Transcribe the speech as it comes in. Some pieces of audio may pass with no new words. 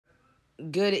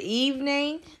Good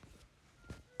evening.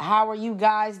 How are you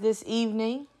guys this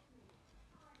evening?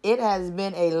 It has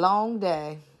been a long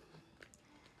day.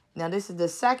 Now, this is the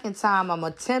second time I'm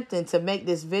attempting to make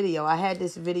this video. I had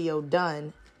this video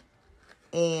done,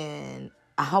 and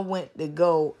I went to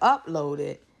go upload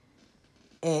it,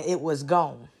 and it was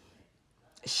gone.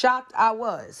 Shocked I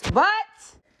was, but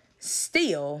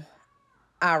still,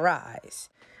 I rise.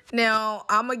 Now,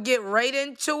 I'm going to get right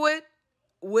into it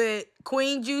with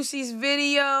Queen Juicy's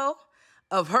video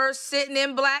of her sitting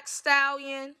in Black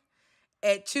Stallion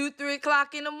at 2, 3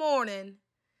 o'clock in the morning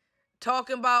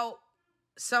talking about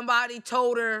somebody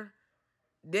told her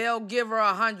they'll give her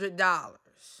 $100.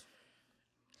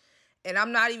 And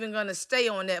I'm not even going to stay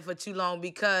on that for too long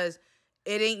because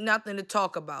it ain't nothing to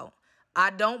talk about. I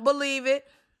don't believe it.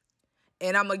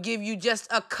 And I'm going to give you just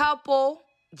a couple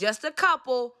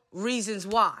reasons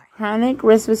why. Chronic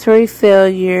respiratory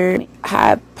failure,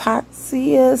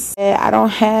 hypoxia. I don't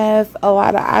have a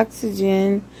lot of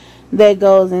oxygen that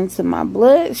goes into my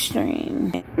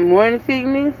bloodstream. Morning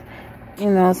sickness,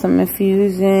 some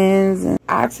infusions and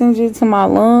oxygen to my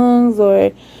lungs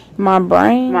or my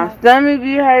brain. My stomach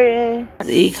be hurting.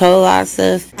 E. coli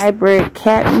stuff,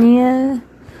 hypercapnia.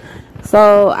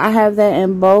 So I have that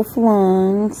in both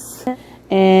lungs.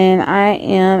 And I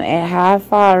am at high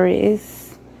fire risk.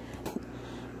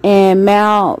 And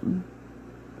Mount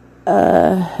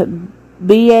BASILAR.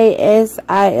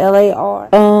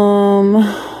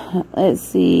 Let's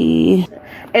see.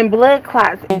 And blood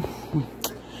clots.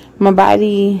 My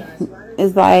body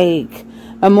is like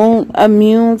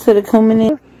immune to the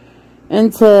cumin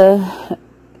and to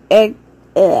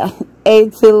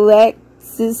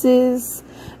atelectasis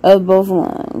of both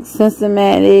lungs.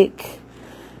 Systematic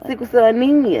sickle cell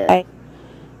anemia.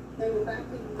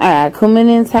 I got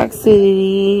cumin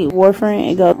toxicity,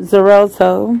 warfarin, it goes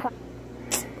Xarelto.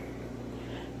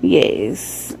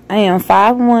 Yes, I am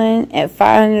 5'1" at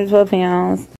 512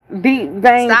 pounds. Deep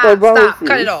vein fibrosis. Stop,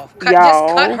 cut it off.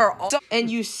 Just cut her off. And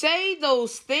you say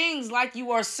those things like you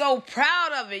are so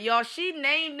proud of it, y'all. She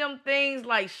named them things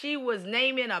like she was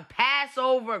naming a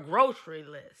Passover grocery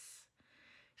list.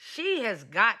 She has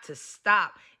got to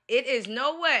stop. It is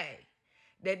no way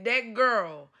that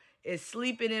girl is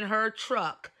sleeping in her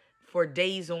truck for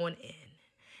days on end.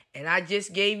 And I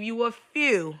just gave you a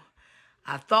few.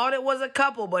 I thought it was a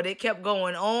couple, but it kept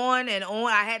going on and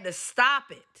on. I had to stop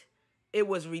it. It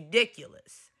was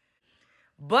ridiculous.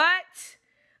 But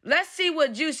let's see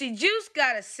what Juicy Juice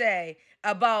got to say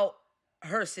about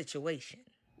her situation.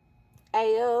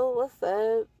 Ayo, what's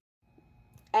up?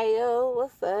 Ayo,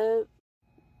 what's up?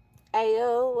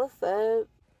 Ayo, what's up?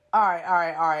 All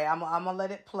right. I'm going to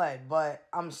let it play, but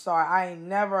I'm sorry. I ain't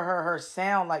never heard her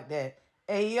sound like that.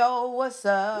 Ayo, what's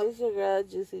up? It's your girl,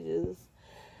 Juicy Juice.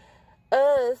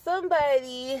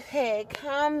 Somebody had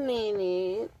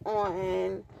commented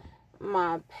on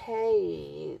my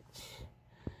page,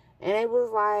 and it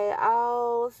was like,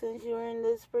 oh, since you're in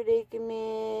this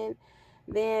predicament,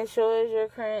 then show us your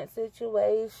current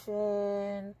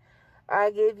situation.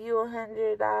 I give you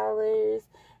 $100.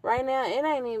 Right now, it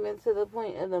ain't even to the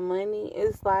point of the money.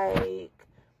 It's like,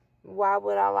 why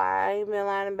would I lie? I ain't been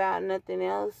lying about nothing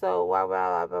else, so why would I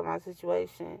lie about my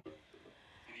situation?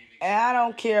 And I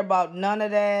don't care about none of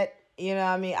that. You know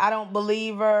what I mean? I don't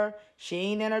believe her. She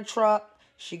ain't in her truck.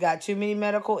 She got too many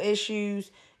medical issues.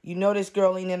 You know this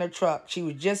girl ain't in her truck. She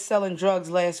was just selling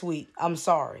drugs last week. I'm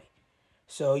sorry.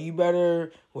 So you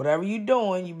better, whatever you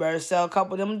doing, you better sell a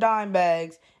couple of them dime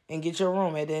bags and get your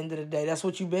room at the end of the day. That's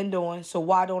what you've been doing. So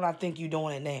why don't I think you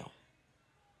doing it now?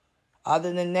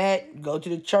 Other than that, go to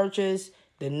the churches,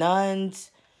 the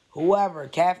nuns, whoever,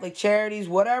 Catholic charities,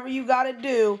 whatever you got to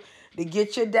do to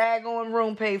get your daggone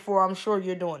room paid for. I'm sure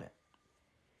you're doing it.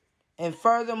 And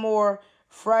furthermore,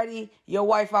 Freddie, your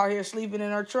wife out here sleeping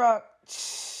in her truck.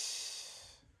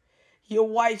 Your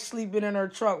wife sleeping in her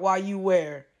truck while you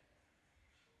where?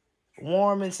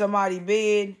 Warm in somebody's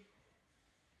bed.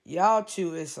 Y'all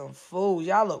two is some fools.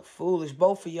 Y'all look foolish,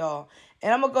 both of y'all.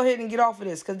 And I'm going to go ahead and get off of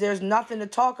this because there's nothing to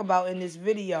talk about in this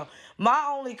video. My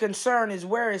only concern is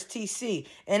where is TC?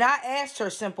 And I asked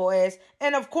her simple as,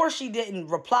 and of course she didn't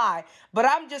reply, but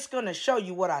I'm just going to show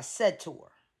you what I said to her.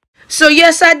 So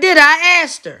yes, I did. I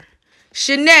asked her,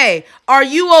 Shanae, are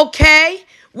you okay?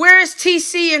 Where is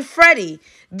TC and Freddie?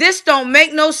 This don't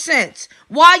make no sense.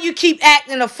 Why you keep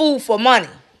acting a fool for money?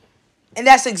 And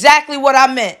that's exactly what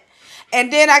I meant.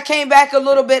 And then I came back a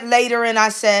little bit later and I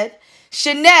said,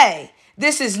 Shanae,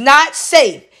 this is not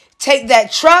safe. Take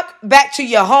that truck back to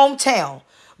your hometown.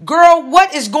 Girl,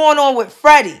 what is going on with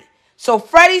Freddie? So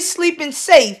Freddie's sleeping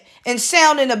safe and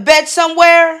sound in a bed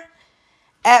somewhere?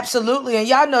 Absolutely. And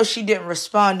y'all know she didn't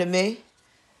respond to me.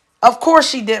 Of course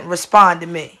she didn't respond to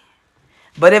me.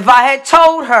 But if I had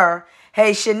told her,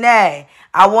 hey, Shanae,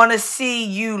 I want to see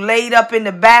you laid up in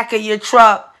the back of your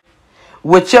truck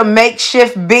with your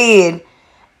makeshift bed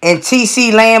and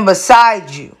TC laying beside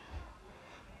you,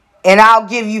 and I'll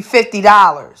give you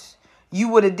 $50, you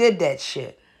would have did that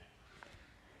shit.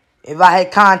 If I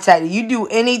had contacted you, do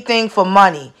anything for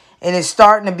money, and it's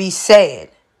starting to be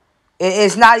sad.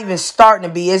 It's not even starting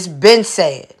to be. It's been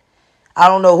sad. I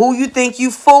don't know who you think you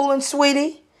fooling,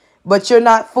 sweetie, but you're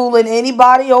not fooling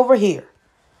anybody over here.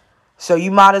 So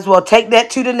you might as well take that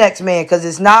to the next man, because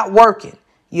it's not working.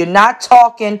 You're not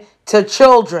talking to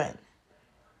children.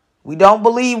 We don't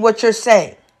believe what you're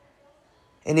saying.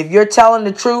 And if you're telling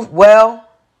the truth, well,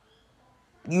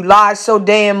 you lie so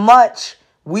damn much,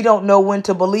 we don't know when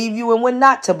to believe you and when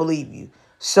not to believe you.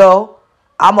 So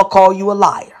I'm going to call you a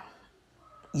liar.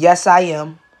 Yes, I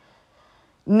am.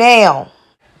 Now,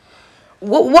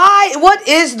 what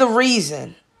is the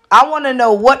reason? I want to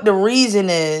know what the reason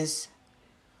is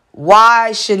why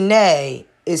Shanae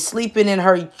is sleeping in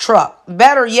her truck.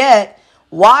 Better yet,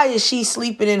 why is she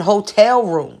sleeping in hotel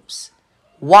rooms?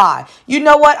 Why? You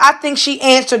know what? I think she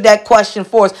answered that question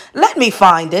for us. Let me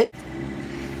find it.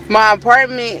 My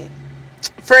apartment,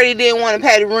 Freddie didn't want to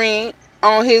pay the rent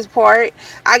on his part.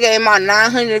 I gave him my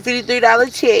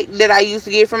 $953 check that I used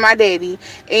to get from my daddy,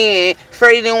 and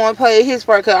Freddie didn't want to pay his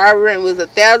part because our rent was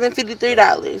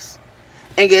 $1,053.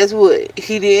 And guess what?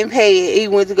 He didn't pay it. He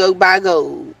went to go buy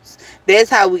golds. That's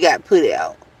how we got put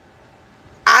out.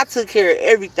 I took care of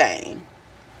everything.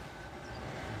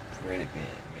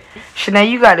 Shanae,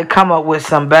 you got to come up with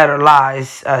some better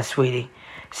lies, sweetie.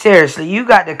 Seriously, you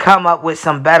got to come up with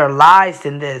some better lies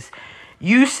than this.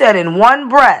 You said in one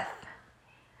breath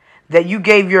that you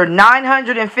gave your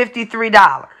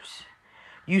 $953.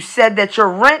 You said that your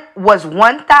rent was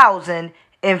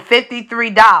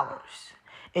 $1,053.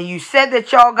 And you said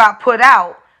that y'all got put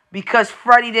out because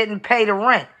Freddie didn't pay the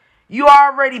rent. You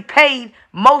already paid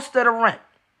most of the rent.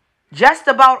 Just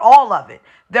about all of it.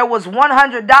 There was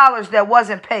 $100 that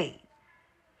wasn't paid.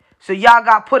 So y'all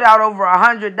got put out over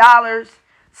 $100.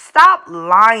 Stop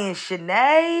lying,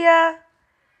 Shanae.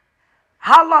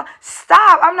 How long?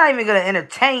 Stop. I'm not even going to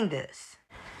entertain this.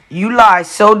 You lie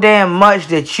so damn much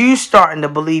that you starting to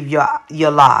believe your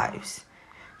lies.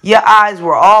 Your eyes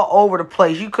were all over the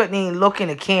place. You couldn't even look in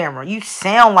the camera. You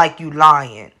sound like you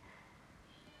lying.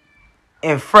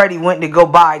 And Freddie went to go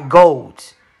buy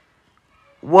golds.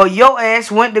 Well, your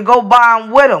ass went to go buy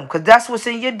them with him, because that's what's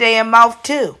in your damn mouth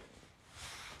too.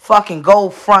 Fucking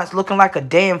gold fronts looking like a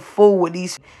damn fool with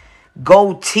these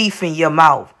gold teeth in your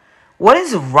mouth. What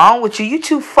is wrong with you? You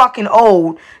too fucking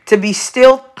old to be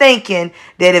still thinking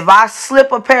that if I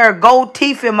slip a pair of gold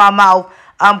teeth in my mouth,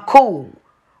 I'm cool.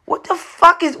 What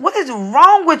is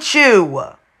wrong with you?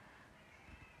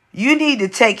 You need to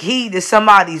take heed to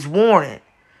somebody's warning.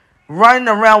 Running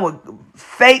around with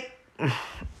fake...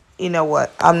 You know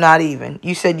what? I'm not even.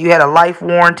 You said you had a life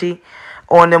warranty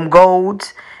on them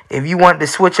golds. If you wanted to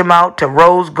switch them out to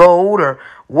rose gold or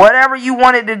whatever you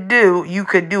wanted to do, you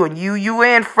could do it. You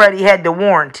and Freddie had the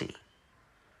warranty.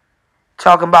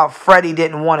 Talking about Freddie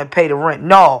didn't want to pay the rent.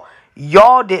 No,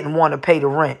 y'all didn't want to pay the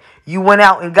rent. You went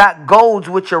out and got golds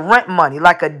with your rent money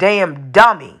like a damn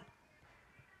dummy.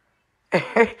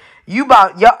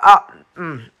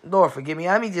 Lord forgive me.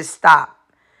 Let me just stop.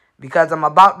 Because I'm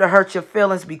about to hurt your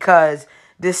feelings, because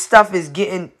this stuff is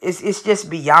getting, it's just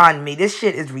beyond me. This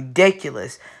shit is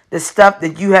ridiculous. The stuff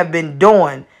that you have been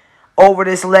doing over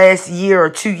this last year or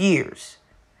 2 years.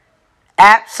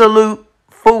 Absolute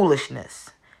foolishness.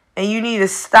 And you need to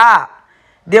stop.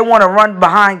 They want to run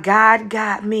behind God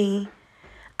got me.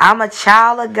 I'm a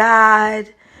child of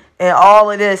God. And all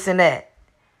of this and that.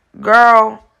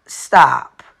 Girl, stop.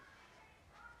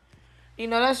 You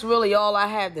know, that's really all I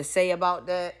have to say about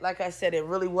that. Like I said, it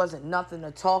really wasn't nothing to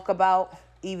talk about.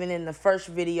 Even in the first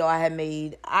video I had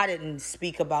made, I didn't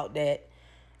speak about that,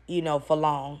 you know, for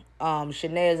long.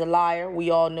 Shanae is a liar. We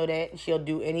all know that. She'll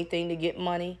do anything to get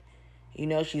money. You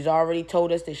know, she's already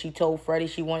told us that she told Freddie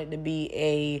she wanted to be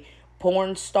a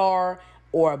porn star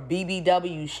or a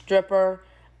BBW stripper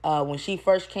when she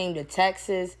first came to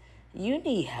Texas. You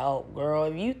need help, girl.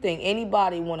 If you think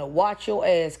anybody want to watch your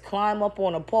ass climb up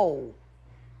on a pole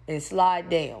and slide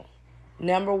down,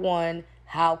 number one,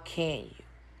 how can you?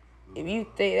 If you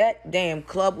think that damn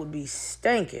club would be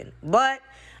stinking. But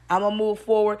I'm going to move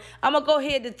forward. I'm going to go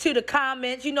ahead to the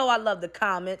comments. You know I love the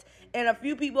comments. And a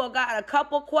few people got a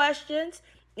couple questions.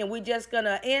 And we're just going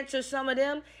to answer some of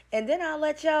them. And then I'll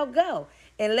let y'all go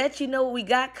and let you know what we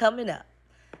got coming up.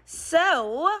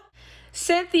 So,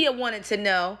 Cynthia wanted to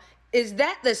know, Is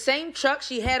that the same truck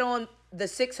she had on the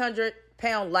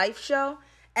 600-pound life show?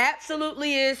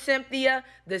 Absolutely is, Cynthia.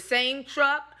 The same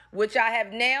truck, which I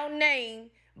have now named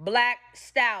Black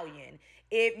Stallion.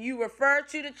 If you refer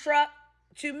to the truck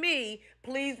to me,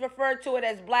 please refer to it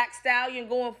as Black Stallion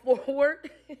going forward.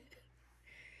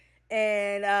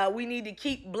 And we need to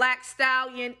keep Black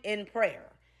Stallion in prayer.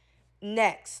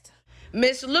 Next,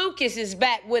 Miss Lucas is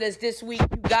back with us this week,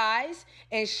 you guys.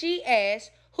 And she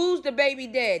asked, who's the baby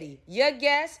daddy? Your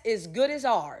guess is good as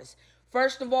ours.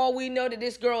 First of all, we know that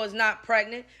this girl is not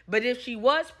pregnant. But if she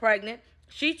was pregnant,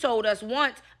 she told us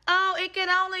once, oh, it can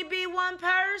only be one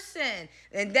person.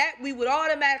 And that we would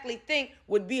automatically think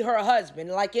would be her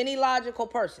husband, like any logical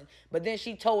person. But then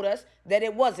she told us that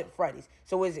it wasn't Freddie's.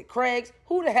 So is it Craig's?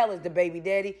 Who the hell is the baby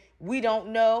daddy? We don't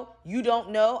know. You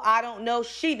don't know. I don't know.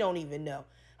 She don't even know.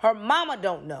 Her mama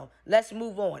don't know. Let's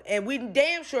move on. And we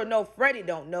damn sure know Freddie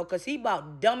don't know because he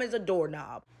about dumb as a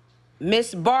doorknob.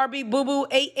 Miss Barbie Boo Boo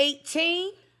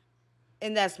 818.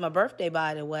 And that's my birthday,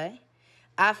 by the way.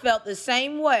 I felt the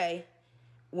same way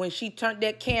when she turned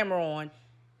that camera on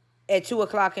at 2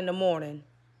 o'clock in the morning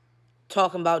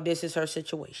talking about this is her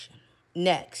situation.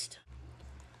 Next.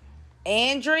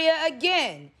 Andrea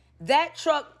again. That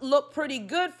truck looked pretty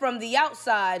good from the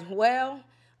outside. Well,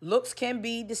 looks can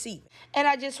be deceiving. And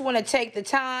I just want to take the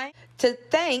time to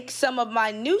thank some of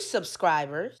my new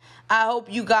subscribers. I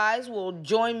hope you guys will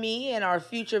join me in our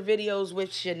future videos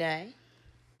with Shanae.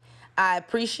 I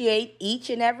appreciate each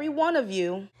and every one of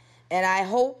you. And I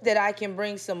hope that I can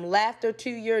bring some laughter to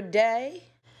your day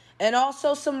and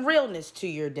also some realness to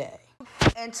your day.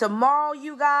 And tomorrow,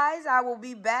 you guys, I will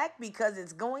be back because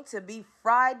it's going to be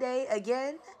Friday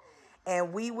again.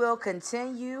 And we will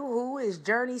continue Who is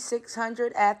Journey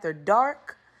 600 After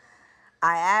Dark.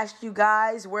 I asked you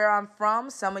guys where I'm from.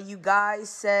 Some of you guys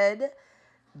said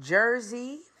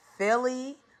Jersey,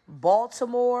 Philly,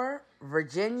 Baltimore,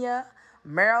 Virginia,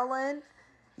 Maryland.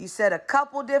 You said a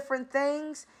couple different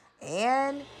things.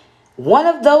 And one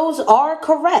of those are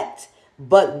correct.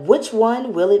 But which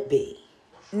one will it be?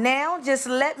 Now, just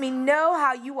let me know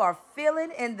how you are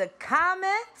feeling in the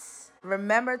comments.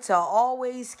 Remember to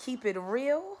always keep it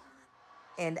real.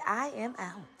 And I am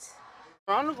out.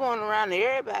 I'm going around to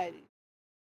everybody.